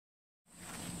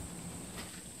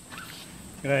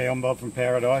G'day, I'm Bob from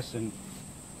Paradise, and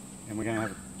we're going to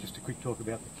have just a quick talk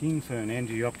about the king fern,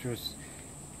 Angiopteris.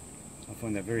 I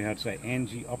find that very hard to say.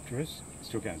 Angiopteris,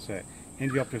 still can't say it.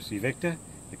 Angiopteris evecta,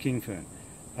 the king fern.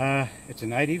 It's a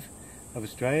native of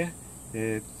Australia.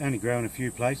 They only grow in a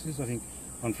few places. I think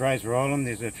on Fraser Island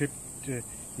there's a trip to, you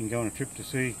can go on a trip to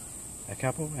see a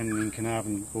couple, and in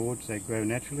Carnarvon Gorge they grow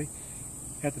naturally.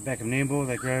 Out the back of Nambour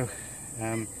they grow.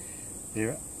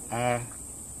 There are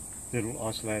little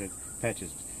isolated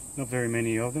patches, not very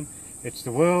many of them. It's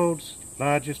the world's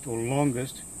largest or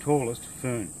longest, tallest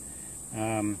fern.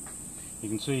 You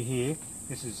can see here,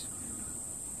 this is,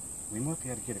 we might be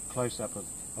able to get a close-up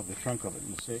of the trunk of it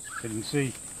in a sec, but you can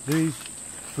see these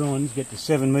fronds get to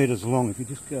 7 metres long. If you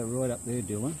just go right up there,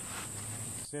 Dylan.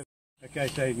 Okay,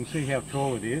 so you can see how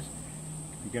tall it is.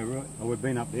 You go right, oh, we've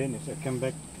been up there, and so come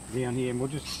back down here, and we'll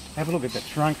just have a look at the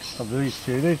trunk of these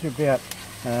two. These are about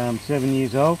 7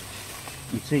 years old.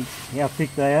 You can see how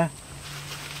thick they are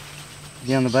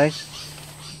down the base.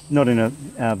 Not in a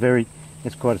very,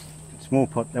 it's quite a small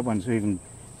pot. That one's even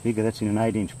bigger. That's in an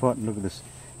 8-inch pot, and look at this,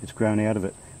 it's grown out of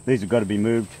it. These have got to be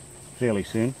moved fairly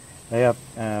soon. They are,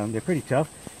 they're pretty tough.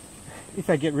 If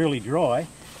they get really dry,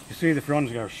 you see the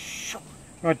fronds go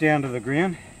right down to the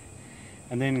ground,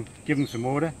 and then give them some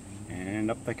water, and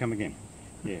up they come again.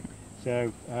 Yeah,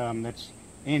 so that's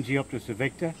Angiopteris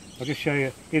evecta. I'll just show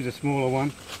you, here's a smaller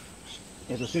one.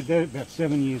 As I said, they're about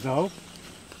 7 years old.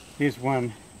 Here's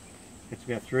one that's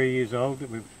about 3 years old that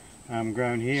we've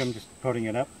grown here. I'm just potting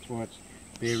it up, that's why it's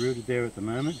bare rooted there at the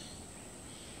moment.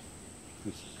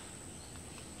 Just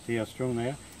see how strong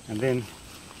they are. And then,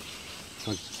 if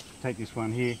I take this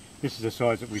one here, this is the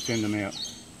size that we send them out.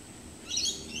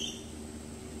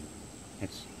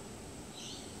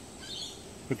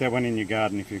 Put that one in your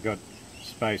garden if you've got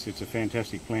space. It's a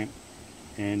fantastic plant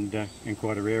and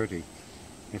quite a rarity.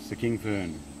 It's the king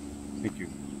fern. Thank you.